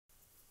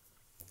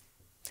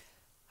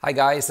Hi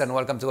guys, and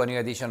welcome to a new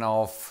edition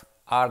of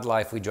Art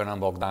Life with John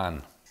and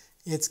Bogdan.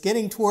 It's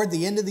getting toward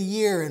the end of the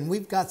year and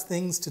we've got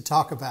things to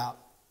talk about.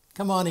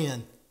 Come on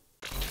in.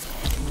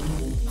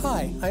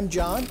 Hi, I'm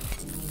John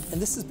and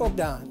this is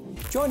Bogdan.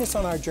 Join us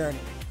on our journey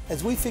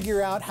as we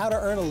figure out how to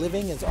earn a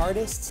living as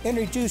artists,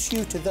 introduce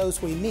you to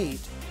those we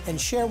meet,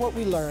 and share what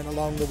we learn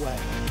along the way.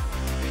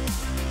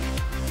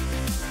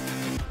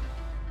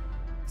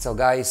 So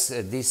guys,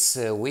 this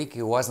week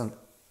it wasn't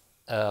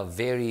a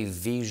very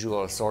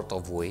visual sort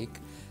of week.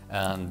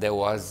 And there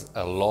was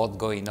a lot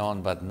going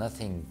on, but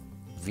nothing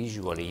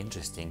visually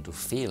interesting to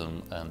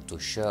film and to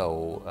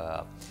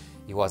show.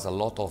 It was a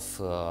lot of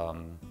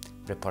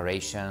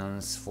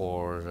preparations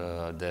for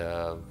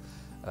the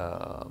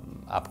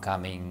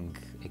upcoming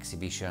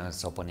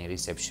exhibitions, opening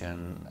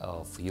reception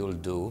of You'll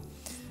Do.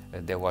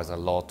 There was a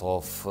lot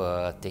of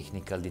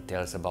technical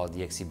details about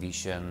the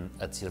exhibition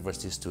at Silver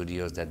Sea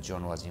Studios that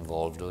John was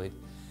involved with.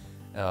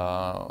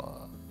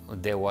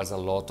 There was a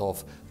lot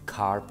of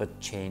carpet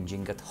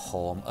changing at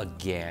home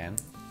again,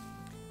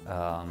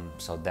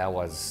 so that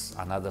was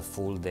another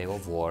full day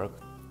of work.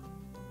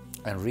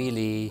 And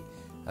really,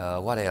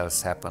 what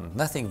else happened?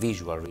 Nothing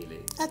visual really.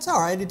 That's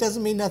all right, it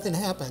doesn't mean nothing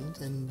happened.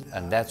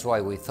 And that's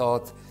why we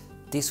thought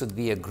this would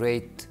be a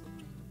great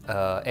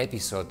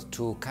episode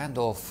to kind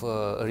of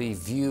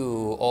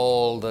review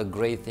all the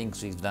great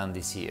things we've done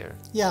this year.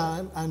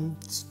 Yeah, I'm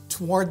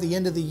toward the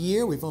end of the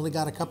year. We've only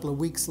got a couple of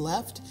weeks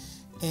left.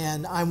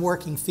 And I'm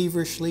working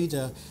feverishly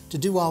to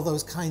do all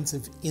those kinds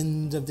of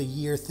end of the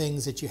year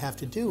things that you have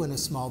to do in a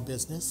small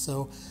business.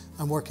 So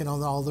I'm working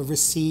on all the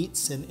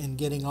receipts and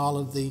getting all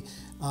of the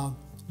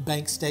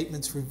bank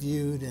statements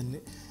reviewed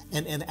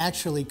and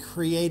actually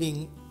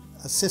creating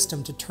a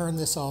system to turn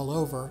this all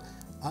over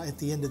at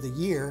the end of the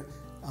year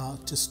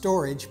to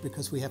storage,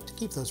 because we have to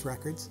keep those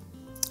records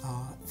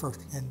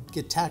and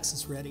get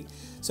taxes ready.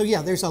 So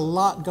yeah, there's a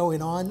lot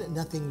going on,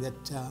 nothing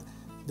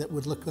that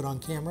would look good on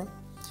camera.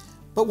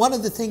 But one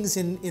of the things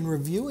in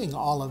reviewing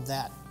all of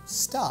that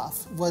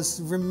stuff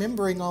was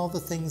remembering all the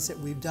things that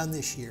we've done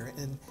this year.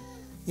 And,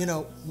 you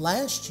know,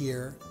 last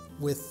year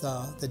with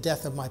the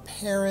death of my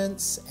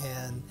parents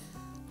and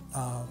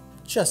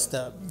just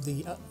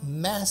the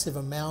massive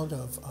amount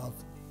of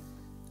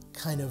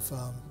kind of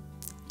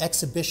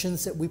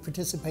exhibitions that we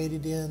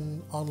participated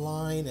in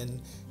online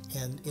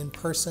and in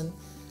person,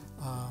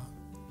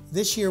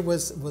 this year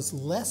was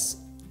less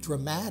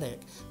dramatic,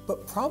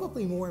 but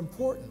probably more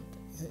important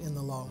in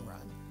the long run.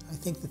 I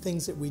think the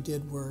things that we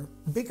did were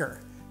bigger.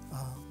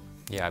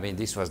 Yeah, I mean,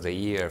 this was the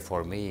year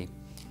for me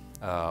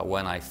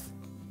when I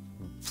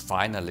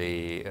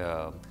finally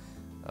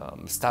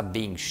stopped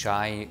being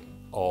shy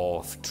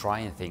of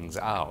trying things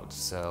out.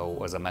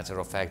 So as a matter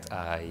of fact,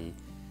 I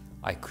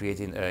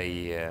created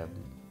a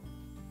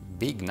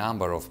big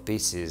number of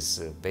pieces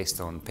based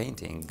on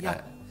painting,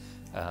 yeah.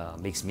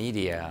 Mixed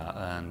media,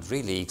 and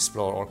really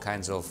explore all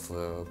kinds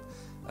of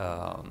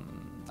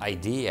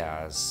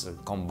ideas,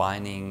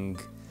 combining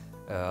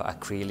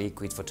acrylic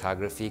with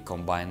photography,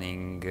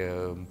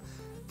 combining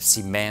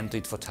cement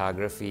with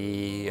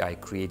photography. I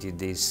created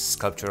these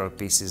sculptural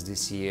pieces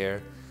this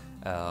year.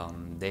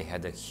 They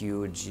had a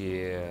huge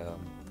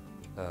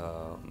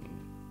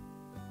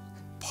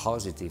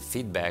positive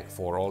feedback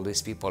for all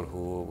these people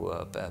who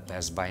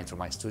passed by into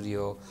my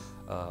studio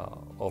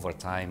over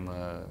time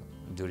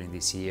during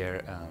this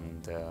year,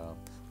 and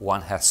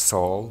one has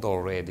sold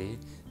already.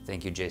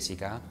 Thank you,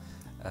 Jessica.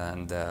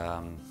 And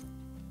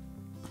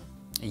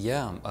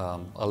yeah,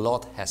 a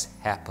lot has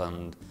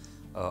happened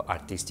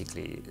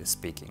artistically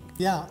speaking.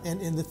 Yeah,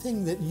 and the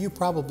thing that you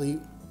probably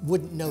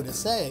wouldn't know to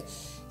say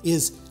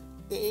is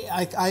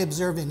I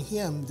observe in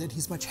him that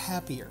he's much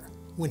happier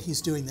when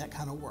he's doing that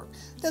kind of work.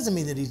 Doesn't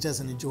mean that he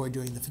doesn't enjoy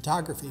doing the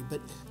photography,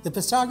 but the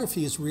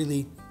photography is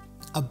really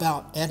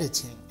about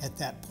editing at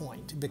that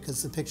point,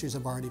 because the pictures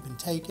have already been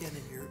taken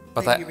and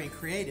you're being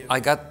creative.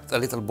 I got a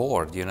little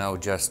bored, you know,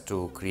 just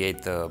to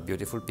create a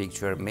beautiful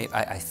picture.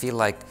 I feel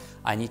like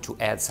I need to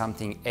add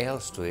something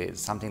else to it,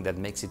 something that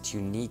makes it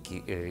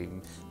unique.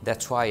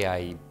 That's why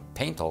I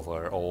paint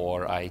over,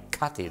 or I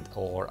cut it,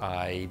 or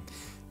I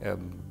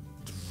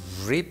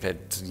rip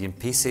it in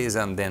pieces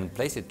and then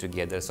place it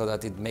together, so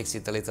that it makes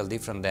it a little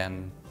different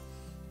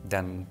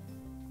than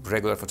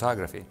regular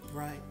photography.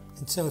 Right.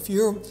 And so if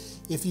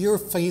you're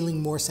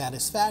feeling more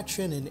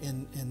satisfaction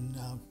and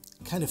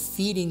kind of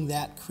feeding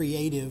that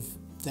creative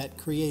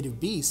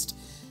beast,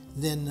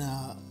 then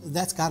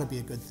that's got to be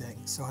a good thing.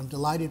 So I'm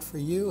delighted for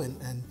you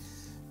and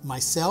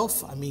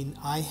myself. I mean,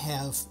 I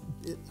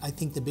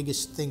think the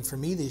biggest thing for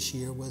me this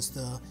year was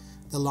the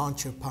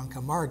launch of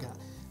Pancamarga.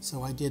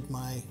 So I did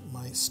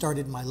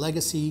started my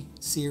Legacy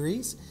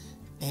series,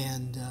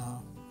 and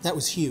that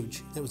was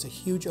huge. That was a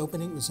huge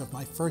opening. It was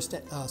my first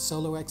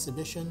solo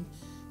exhibition,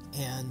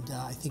 and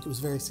I think it was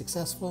very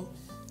successful.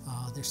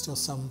 There's still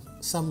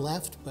some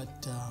left,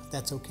 but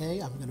that's okay.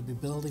 I'm going to be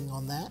building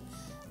on that.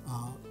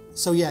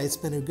 So yeah, it's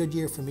been a good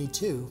year for me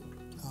too.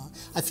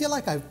 I feel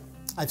like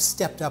I've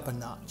stepped up a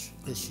notch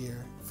this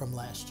year from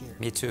last year.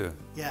 Me too.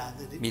 Yeah.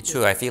 Me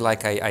too. I feel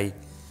like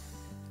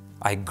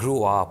I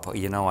grew up,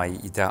 you know,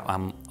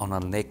 I'm on a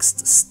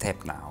next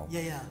step now.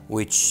 Yeah, yeah.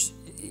 Which,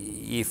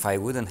 if I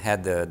wouldn't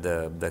had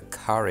the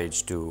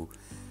courage to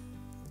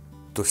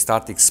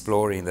start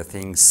exploring the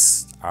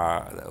things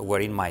were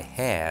in my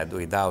head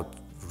without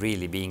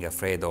really being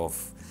afraid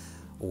of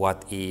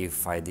what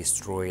if I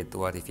destroy it,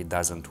 what if it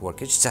doesn't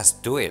work. It's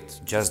just do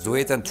it. Just do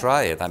it and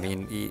try it. I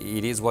mean,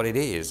 it is what it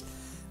is.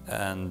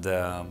 And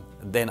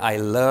then I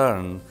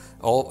learned,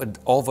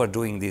 over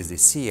doing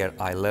this year,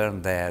 I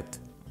learned that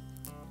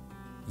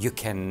you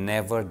can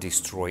never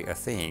destroy a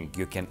thing.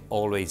 You can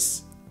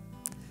always,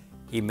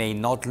 it may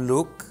not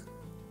look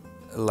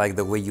like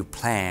the way you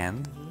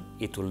planned,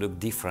 it will look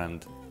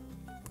different,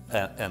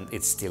 and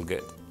it's still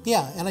good.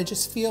 Yeah, and I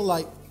just feel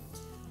like,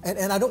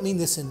 and I don't mean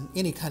this in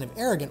any kind of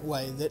arrogant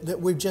way, that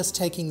we're just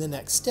taking the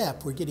next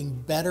step. We're getting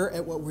better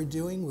at what we're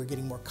doing. We're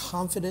getting more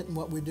confident in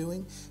what we're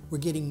doing. We're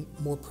getting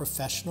more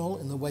professional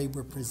in the way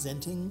we're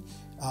presenting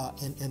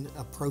and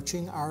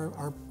approaching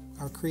our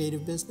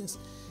creative business.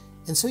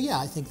 And so, yeah,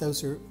 I think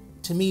those are,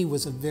 to me,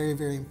 was a very,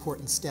 very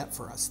important step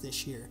for us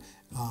this year.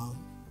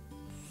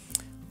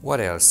 What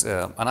else?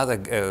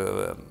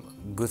 Another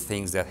good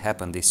things that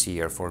happened this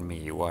year for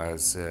me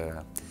was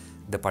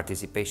the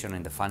participation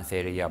in the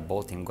Fanferia,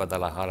 both in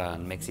Guadalajara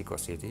and Mexico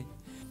City.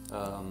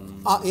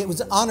 It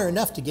was an honor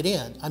enough to get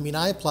in. I mean,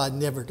 I applied,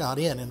 never got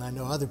in, and I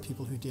know other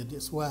people who did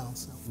as well.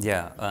 So.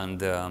 Yeah,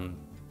 and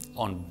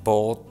on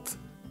both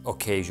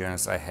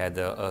occasions I had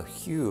a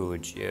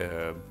huge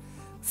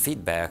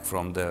feedback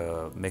from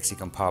the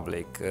Mexican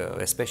public,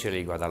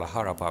 especially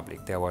Guadalajara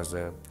public. That was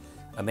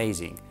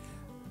amazing.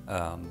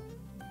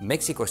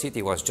 Mexico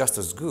City was just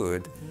as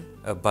good,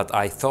 but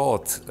I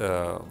thought,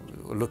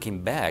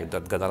 looking back,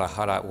 that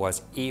Guadalajara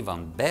was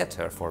even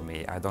better for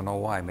me. I don't know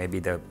why. Maybe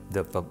the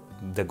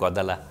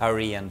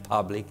Guadalajarian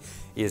public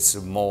is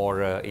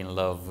more in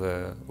love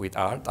with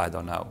art. I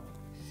don't know.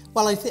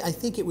 Well, I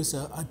think it was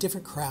a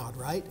different crowd,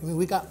 right? I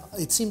mean,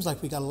 it seems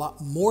like we got a lot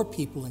more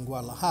people in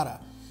Guadalajara,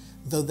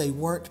 though they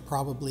weren't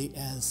probably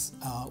as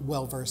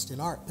well-versed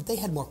in art, but they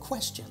had more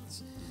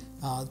questions.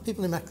 The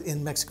people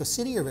in Mexico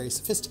City are very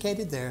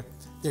sophisticated.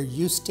 They're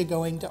used to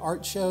going to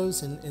art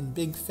shows and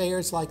big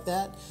fairs like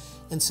that.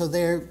 And so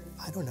they're,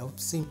 I don't know,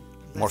 seem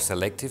more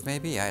selective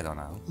maybe? I don't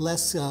know.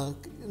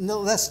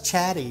 Less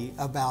chatty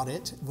about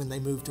it when they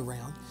moved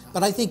around.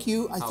 But I think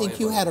you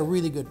had a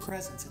really good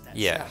presence at that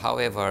show. Yeah,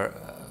 however,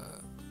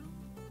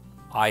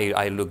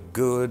 I looked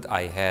good.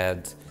 I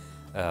had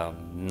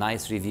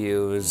nice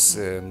reviews.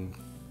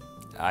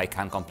 I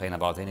can't complain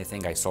about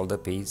anything. I sold a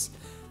piece.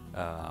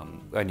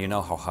 And you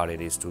know how hard it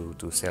is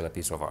to sell a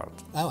piece of art.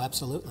 Oh,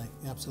 absolutely,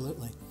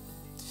 absolutely.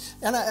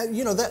 And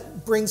you know,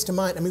 that brings to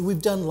mind, I mean,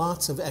 we've done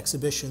lots of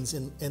exhibitions,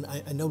 and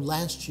I know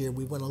last year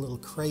we went a little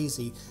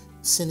crazy,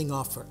 sending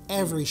off for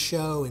every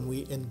show,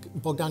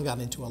 and Bogdan got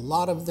into a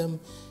lot of them,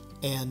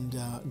 and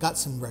got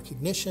some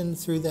recognition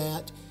through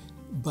that.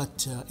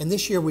 But and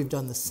this year we've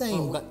done the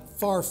same, but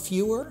far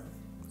fewer.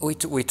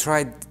 We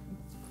tried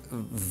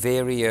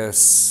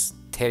various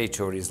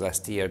territories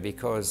last year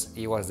because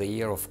it was the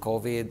year of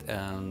COVID,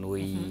 and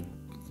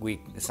we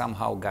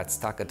somehow got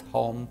stuck at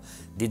home,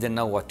 didn't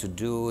know what to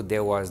do.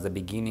 There was the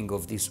beginning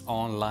of these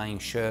online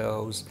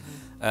shows,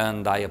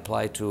 and I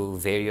applied to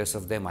various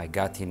of them. I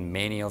got in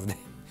many of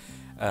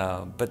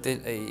them, but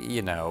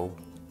you know.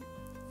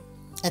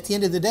 At the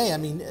end of the day, I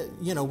mean,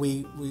 you know,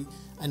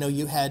 I know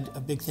you had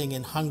a big thing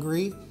in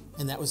Hungary,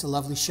 and that was a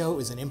lovely show. It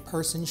was an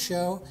in-person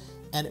show,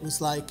 and it was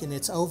like, and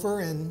it's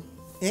over, and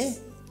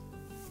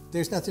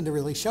there's nothing to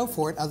really show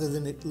for it other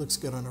than it looks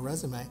good on a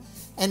resume.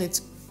 And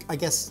it's, I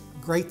guess,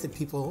 great that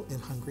people in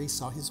Hungary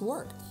saw his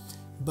work.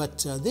 But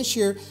this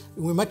year,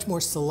 we're much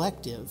more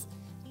selective,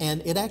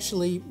 and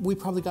we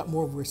probably got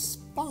more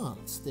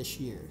response this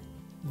year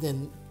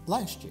than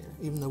last year,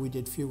 even though we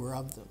did fewer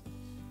of them.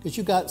 Because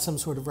you got some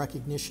sort of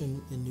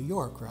recognition in New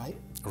York, right?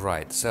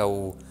 Right.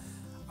 So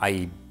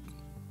I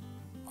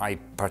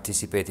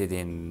participated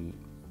in,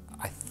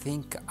 I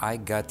think I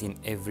got in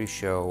every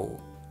show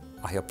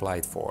I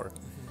applied for.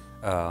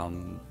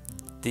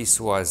 This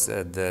was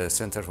at the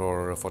Center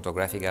for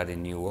Photographic Art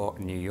in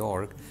New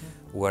York,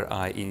 where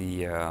I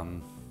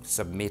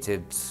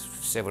submitted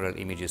several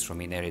images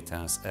from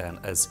Inheritance, and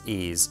As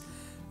Is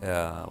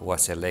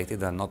was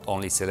selected, and not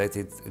only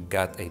selected,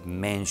 got a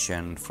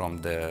mention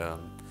from the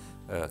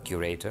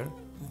curator,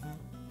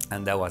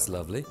 and that was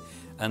lovely.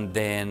 And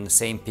then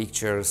same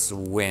pictures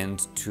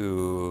went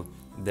to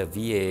the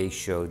VA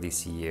show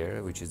this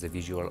year, which is the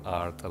Visual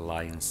Art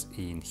Alliance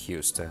in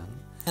Houston.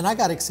 And I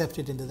got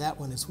accepted into that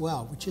one as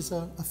well, which is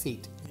a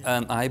feat.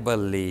 And I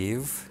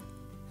believe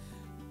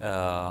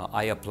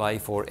I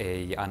applied for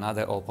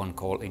another open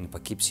call in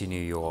Poughkeepsie, New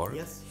York.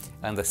 Yes.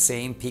 And the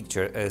same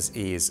picture, As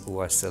Is,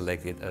 was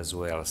selected as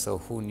well. So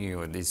who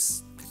knew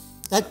this?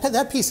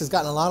 That piece has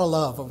gotten a lot of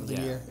love over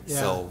the year. Yeah.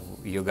 So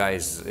you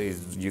guys,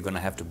 you're gonna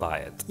have to buy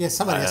it. Yeah,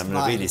 somebody has to buy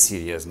it. I'm really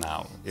serious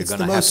now. You're it's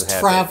gonna the have most to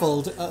have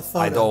traveled photo.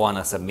 I don't want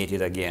to submit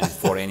it again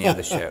for any of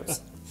the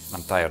shows.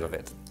 I'm tired of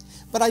it.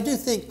 But I do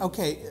think,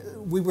 okay,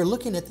 we were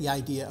looking at the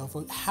idea of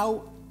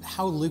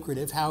how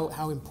lucrative,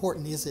 how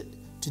important is it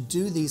to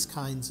do these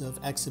kinds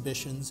of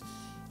exhibitions,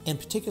 and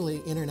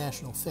particularly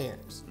international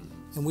fairs.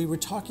 And we were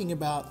talking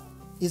about,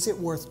 is it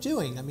worth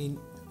doing? I mean,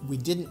 we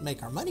didn't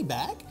make our money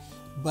back,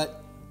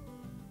 but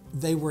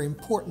they were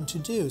important to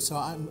do. So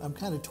I'm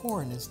kind of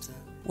torn as to...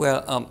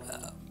 Well,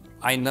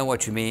 I know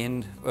what you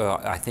mean.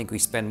 I think we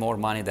spend more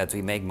money than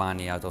we make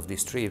money out of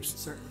these trips.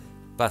 Certainly.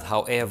 But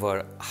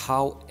however,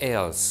 how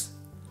else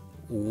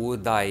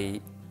would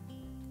I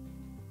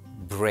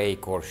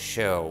break or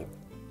show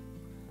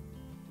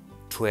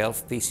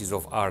 12 pieces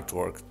of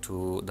artwork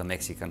to the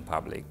Mexican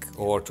public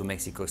or to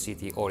Mexico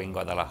City or in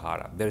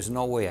Guadalajara? There's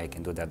no way I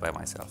can do that by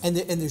myself. And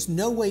there's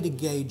no way to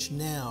gauge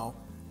now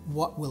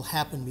what will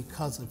happen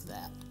because of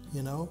that,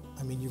 you know?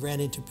 I mean, you ran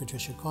into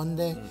Patricia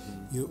Conde,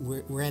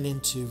 you ran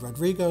into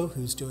Rodrigo,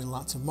 who's doing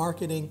lots of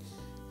marketing.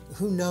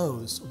 Who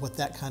knows what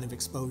that kind of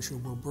exposure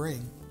will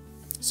bring?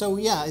 So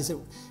yeah, is it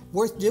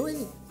worth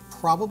doing?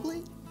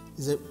 Probably.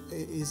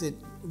 Is it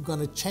going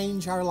to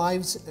change our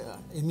lives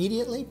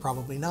immediately?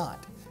 Probably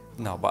not.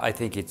 No, but I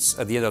think it's,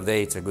 at the end of the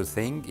day, it's a good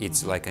thing.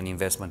 It's like an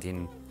investment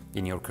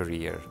in your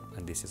career,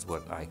 and this is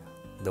what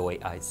the way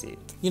I see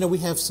it. You know, we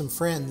have some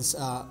friends,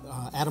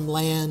 Adam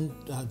Land,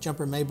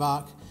 Jumper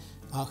Maybach,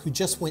 who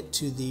just went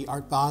to the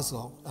Art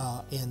Basel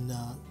in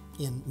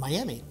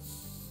Miami,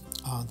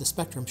 the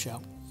Spectrum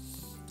show,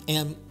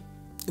 and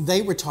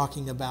they were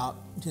talking about,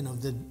 you know,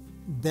 the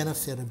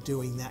benefit of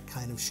doing that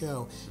kind of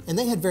show, and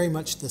they had very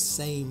much the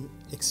same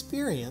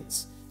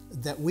experience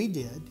that we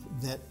did.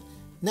 That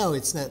no,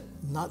 it's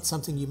not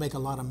something you make a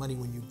lot of money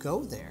when you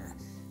go there,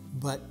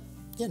 but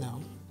you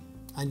know,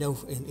 I know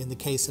in the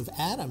case of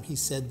Adam, he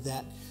said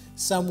that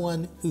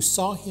someone who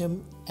saw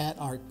him at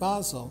Art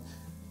Basel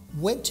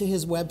went to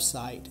his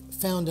website,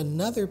 found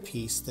another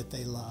piece that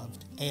they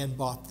loved, and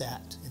bought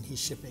that, and he's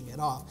shipping it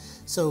off.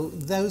 So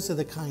those are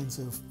the kinds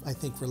of, I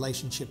think,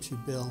 relationships you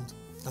build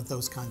at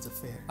those kinds of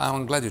fairs.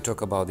 I'm glad you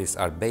talk about this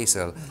Art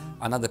Basel.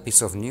 Another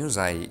piece of news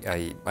I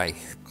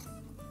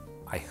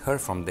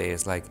heard from there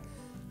is like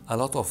a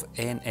lot of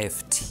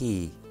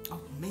NFT. Oh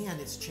man,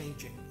 it's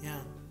changing, yeah.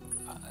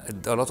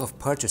 A lot of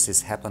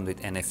purchases happened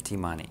with NFT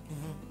money.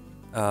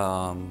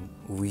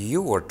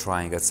 You were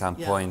trying at some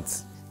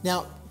point.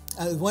 Now,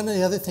 one of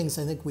the other things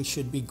I think we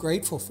should be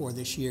grateful for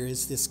this year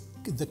is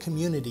the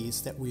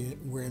communities that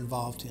we're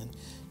involved in.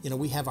 You know,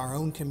 we have our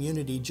own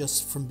community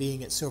just from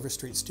being at Silver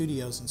Street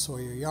Studios and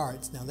Sawyer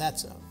Yards. Now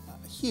that's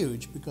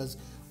huge because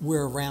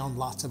we're around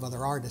lots of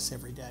other artists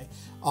every day,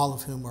 all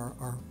of whom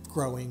are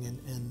growing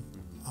and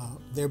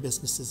their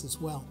businesses as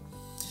well.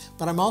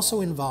 But I'm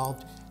also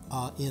involved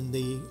in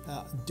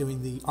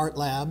doing the art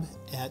lab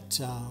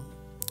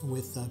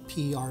with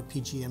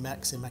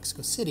PRPGMX in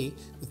Mexico City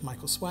with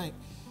Michael Swank.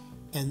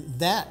 And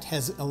that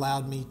has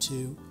allowed me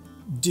to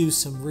do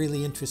some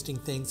really interesting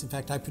things. In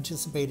fact, I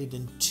participated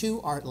in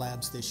 2 art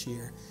labs this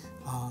year,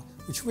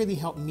 which really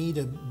helped me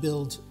to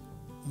build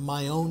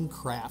my own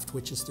craft,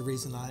 which is the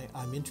reason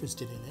I'm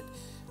interested in it.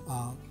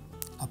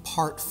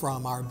 Apart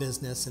from our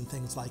business and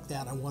things like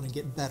that, I want to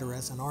get better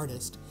as an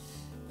artist.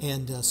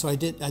 And so I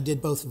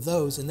did both of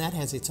those, and that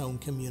has its own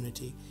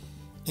community.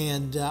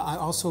 And I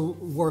also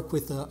work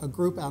with a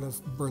group out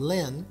of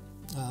Berlin,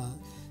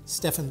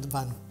 Stefan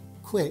van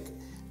Quick,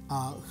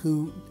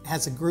 who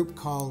has a group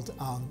called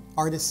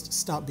Artists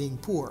Stop Being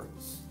Poor.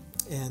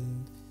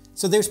 And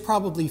so there's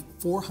probably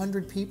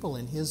 400 people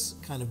in his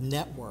kind of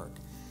network,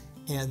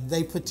 and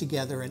they put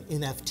together an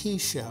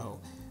NFT show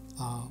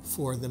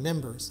for the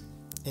members.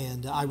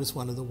 And I was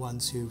one of the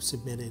ones who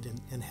submitted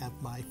and have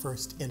my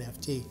first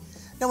NFT.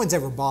 No one's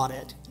ever bought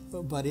it,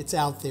 but it's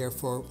out there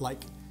for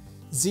like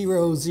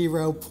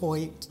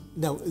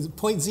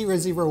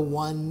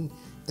 0.001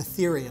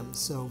 Ethereum.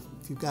 So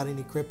if you've got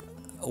any crypto.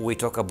 We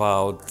talk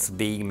about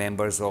being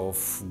members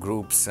of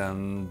groups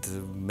and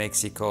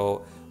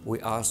Mexico.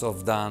 We also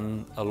have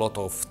done a lot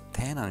of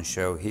tenant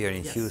show here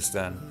in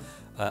Houston,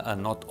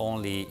 and not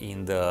only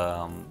in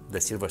the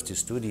Silver Street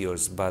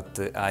Studios, but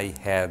I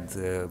had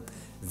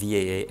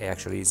VAA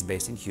actually is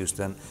based in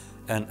Houston,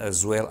 and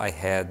as well I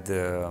had,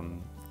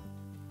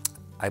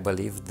 I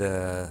believe,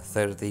 the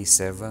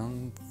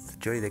 37th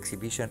Joint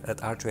Exhibition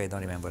at Archetypal. I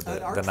don't remember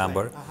the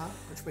number,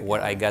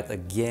 where I got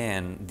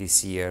again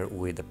this year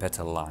with the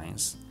Petal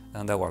Lines,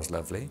 and that was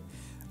lovely.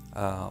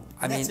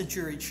 That's a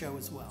juried show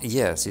as well.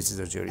 Yes, it is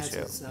a jury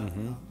show.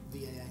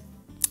 VAA.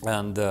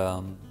 And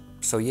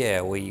so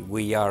yeah,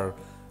 we are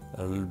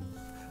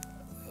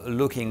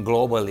looking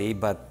globally,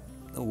 but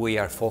we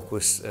are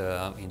focused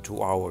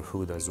into our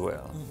hood as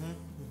well.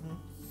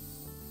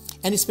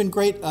 And it's been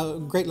great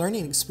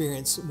learning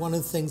experience. One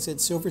of the things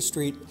at Silver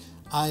Street,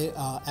 I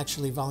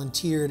actually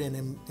volunteered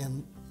and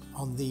am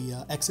on the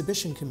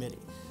exhibition committee.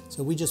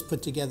 So we just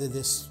put together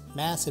this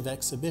massive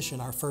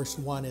exhibition. Our first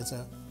one is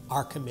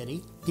our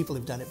committee. People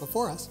have done it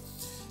before us.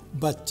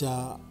 But,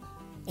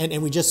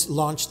 and we just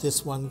launched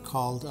this one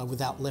called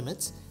Without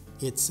Limits.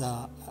 It's,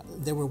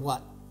 there were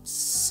what,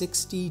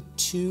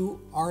 62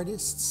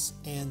 artists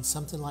and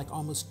something like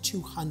almost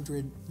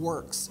 200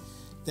 works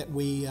that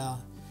we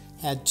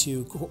had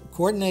to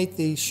coordinate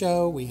the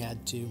show, we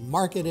had to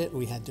market it,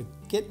 we had to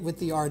get with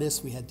the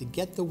artists, we had to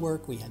get the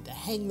work, we had to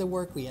hang the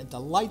work, we had to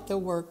light the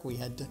work, we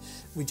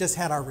just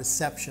had our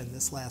reception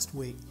this last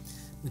week,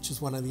 which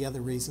is one of the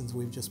other reasons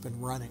we've just been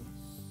running.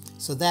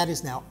 So that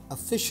is now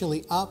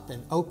officially up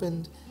and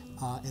opened,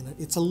 and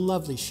it's a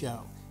lovely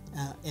show,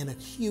 and a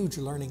huge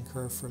learning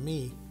curve for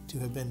me to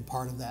have been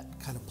part of that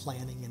kind of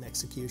planning and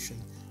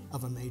execution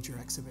of a major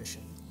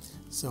exhibition.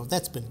 So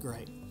that's been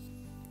great.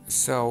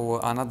 So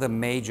another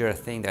major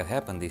thing that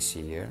happened this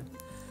year,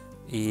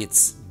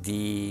 it's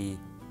the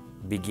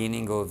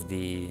beginning of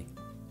the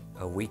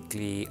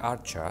weekly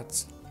art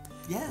chats,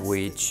 yes,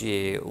 which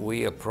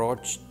we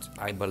approached,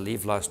 I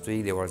believe last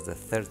week there was the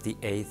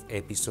 38th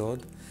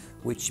episode,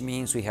 which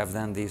means we have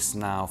done this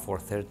now for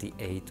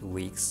 38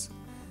 weeks,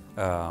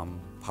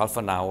 half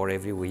an hour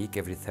every week,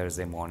 every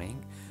Thursday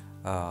morning.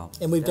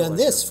 And we've done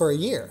this for a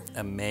year.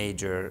 A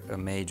major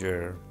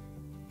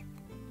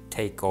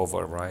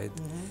takeover, right?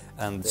 Mm-hmm.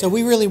 And so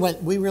we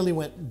really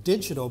went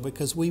digital,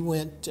 because we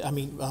went,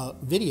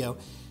 video,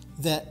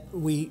 that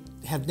we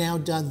have now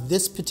done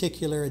this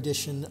particular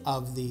edition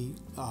of the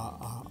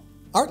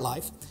Art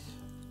Life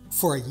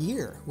for a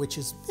year, which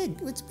is big.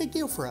 It's a big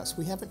deal for us.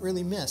 We haven't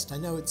really missed. I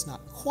know it's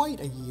not quite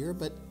a year,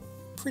 but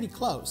pretty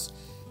close.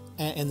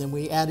 And then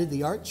we added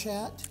the art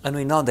chat. And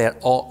we know they're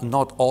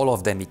not all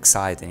of them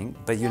exciting,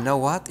 but you know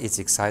what? It's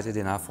exciting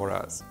enough for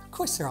us. Of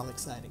course they're all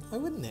exciting. Why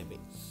wouldn't they be?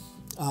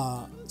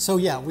 So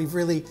yeah, we've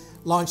really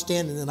launched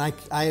in, and then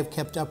I have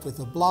kept up with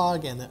the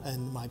blog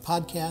and my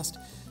podcast.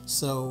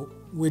 So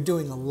we're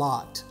doing a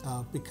lot.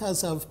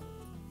 Because of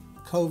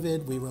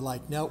COVID, we were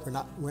like, no,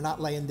 we're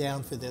not laying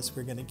down for this.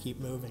 We're going to keep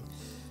moving.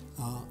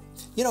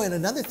 And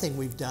another thing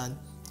we've done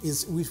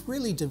is we've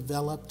really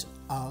developed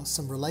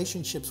some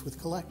relationships with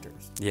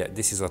collectors. Yeah,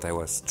 this is what I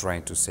was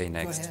trying to say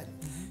next. Go ahead.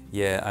 Mm-hmm.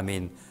 Yeah, I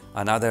mean,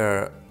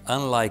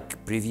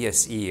 unlike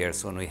previous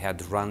years when we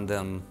had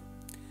random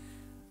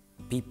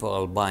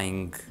people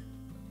buying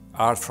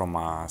art from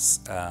us,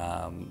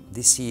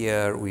 this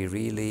year we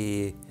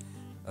really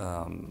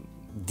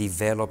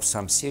developed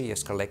some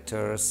serious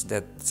collectors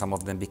that some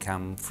of them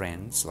become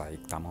friends,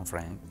 like Tom and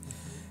Frank,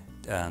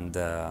 and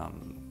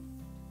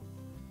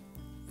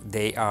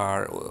they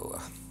are,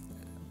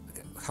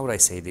 how would I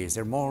say this,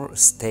 they're more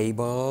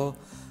stable.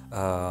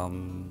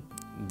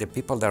 The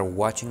people that are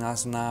watching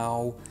us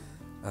now,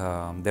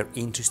 they're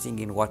interested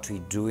in what we're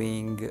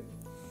doing.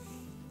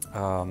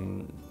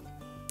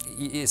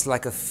 It's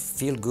like a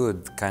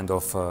feel-good kind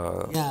of...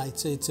 Yeah,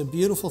 it's a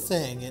beautiful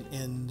thing,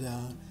 and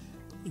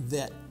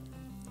that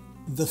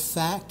the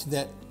fact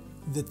that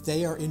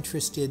they are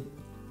interested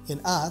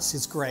in us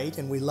is great,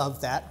 and we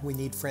love that. We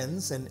need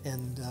friends,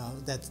 and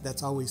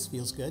that's always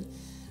feels good.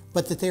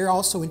 But that they're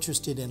also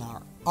interested in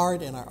our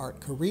art and our art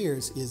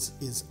careers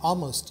is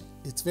almost,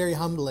 it's very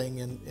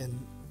humbling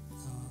and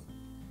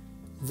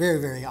very,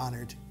 very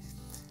honored.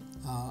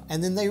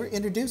 And then they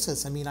introduce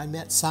us. I mean, I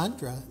met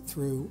Sandra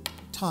through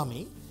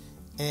Tommy,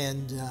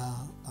 and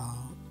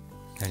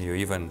you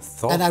even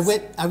thought... And I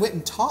went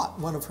and taught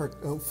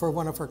for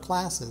one of her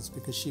classes,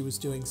 because she was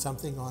doing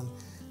something on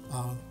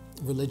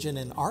religion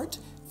and art,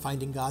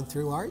 finding God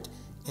through art,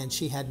 and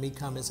she had me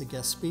come as a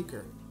guest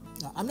speaker.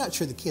 I'm not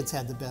sure the kids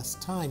had the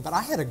best time, but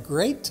I had a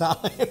great time.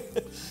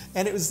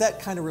 And it was that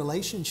kind of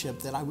relationship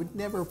that I would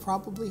never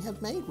probably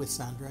have made with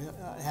Sandra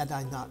had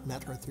I not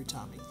met her through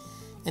Tommy.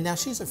 And now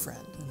she's a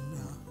friend. And,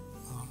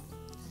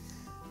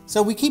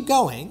 so we keep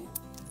going.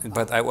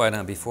 But I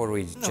wanna, before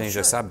we change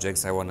sure. the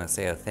subjects, I wanna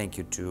say a thank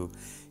you to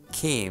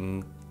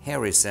Kim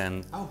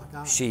Harrison. Oh my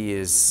God. She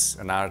is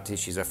an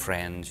artist, she's a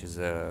friend, she's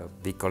a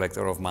big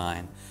collector of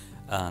mine.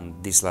 And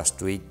this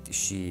last week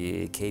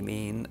she came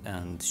in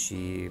and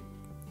she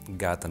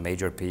got a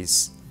major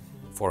piece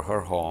for her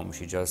home.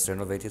 She just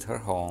renovated her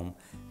home,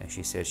 and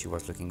she said she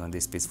was looking on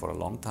this piece for a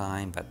long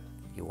time, but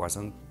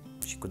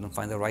she couldn't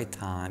find the right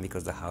time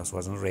because the house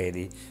wasn't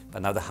ready.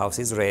 But now the house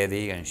is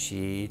ready, and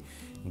she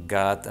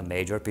got a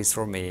major piece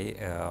for me,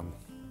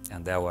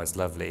 and that was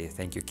lovely.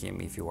 Thank you, Kim,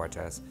 if you watch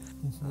us.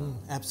 Mm-hmm.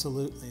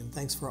 Absolutely, and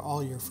thanks for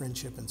all your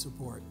friendship and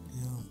support.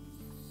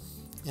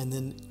 Yeah. And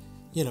then,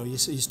 you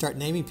start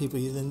naming people,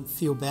 you then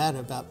feel bad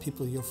about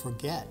people you'll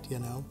forget,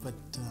 but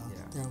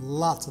there are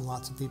lots and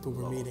lots of people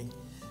we're meeting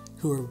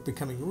who are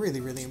becoming really,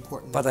 really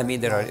important. But I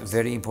mean, there are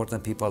very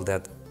important people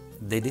that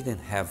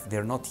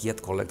they're not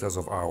yet collectors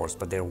of ours,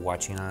 but they're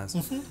watching us,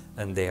 mm-hmm.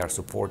 and they are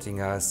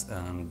supporting us,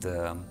 and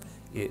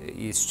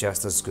it's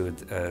just as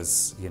good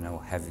as,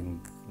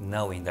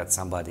 knowing that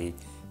somebody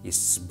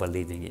is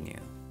believing in you.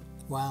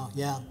 Wow,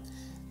 yeah.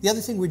 The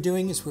other thing we're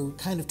doing is we're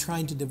kind of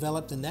trying to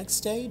develop the next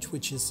stage,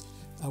 which is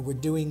we're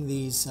doing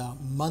these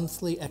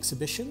monthly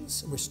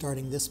exhibitions. We're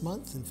starting this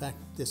month, in fact,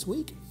 this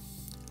week.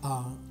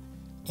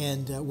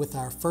 And with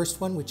our first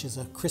one, which is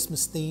a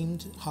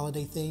Christmas-themed,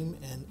 holiday theme,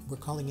 and we're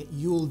calling it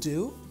You'll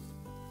Do,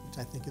 which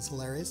I think is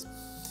hilarious.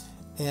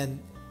 And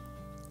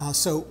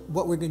so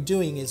what we're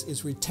doing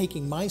is we're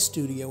taking my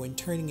studio and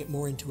turning it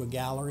more into a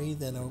gallery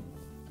than a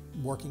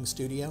working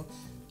studio.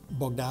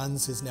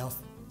 Bogdan's is now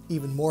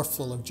even more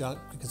full of junk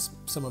because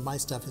some of my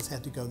stuff has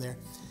had to go there.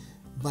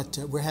 But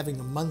we're having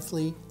a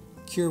monthly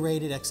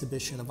curated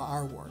exhibition of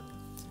our work.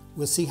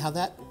 We'll see how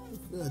that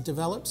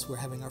develops. We're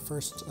having our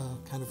first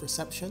kind of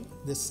reception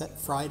this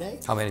Friday.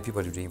 How many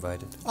people did you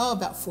invited?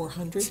 About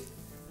 400.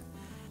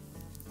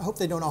 I hope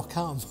they don't all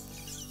come.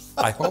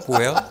 I hope,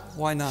 well,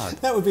 why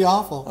not? That would be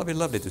awful. It'll be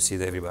lovely to see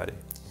everybody.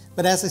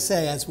 But as I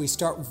say, as we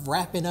start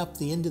wrapping up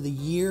the end of the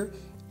year,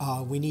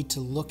 we need to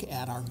look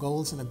at our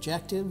goals and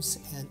objectives.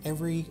 And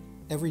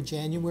every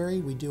January,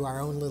 we do our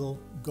own little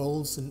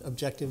goals and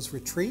objectives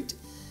retreat.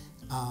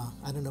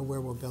 I don't know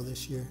where we'll go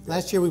this year.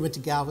 Last year we went to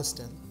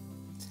Galveston.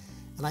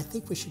 And I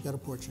think we should go to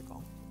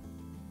Portugal.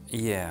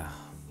 Yeah.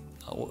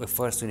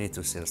 First we need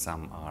to sell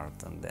some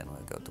art and then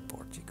we'll go to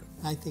Portugal.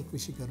 I think we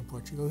should go to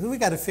Portugal. We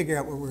got to figure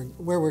out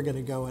where we're going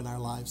to go in our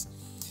lives.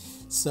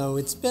 So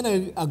it's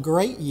been a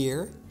great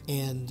year,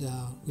 and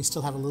we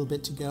still have a little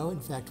bit to go. In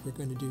fact, we're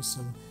going to do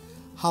some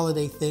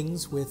holiday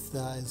things with,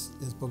 as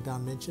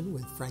Bogdan mentioned,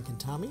 with Frank and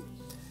Tommy,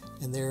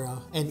 and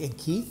and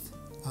Keith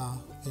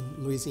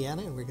in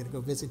Louisiana, and we're going to go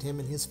visit him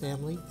and his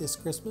family this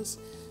Christmas.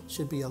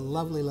 Should be a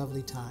lovely,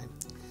 lovely time.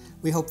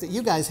 We hope that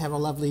you guys have a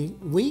lovely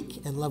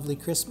week and lovely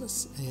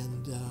Christmas,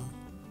 and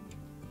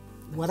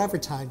whatever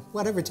time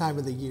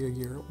of the year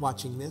you're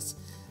watching this,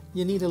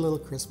 you need a little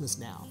Christmas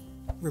now.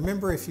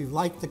 Remember, if you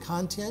like the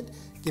content,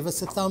 give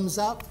us a thumbs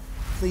up,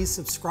 please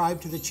subscribe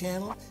to the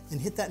channel,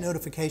 and hit that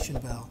notification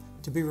bell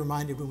to be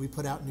reminded when we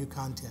put out new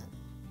content.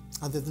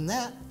 Other than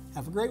that,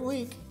 have a great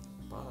week.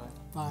 Bye.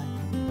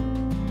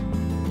 Bye.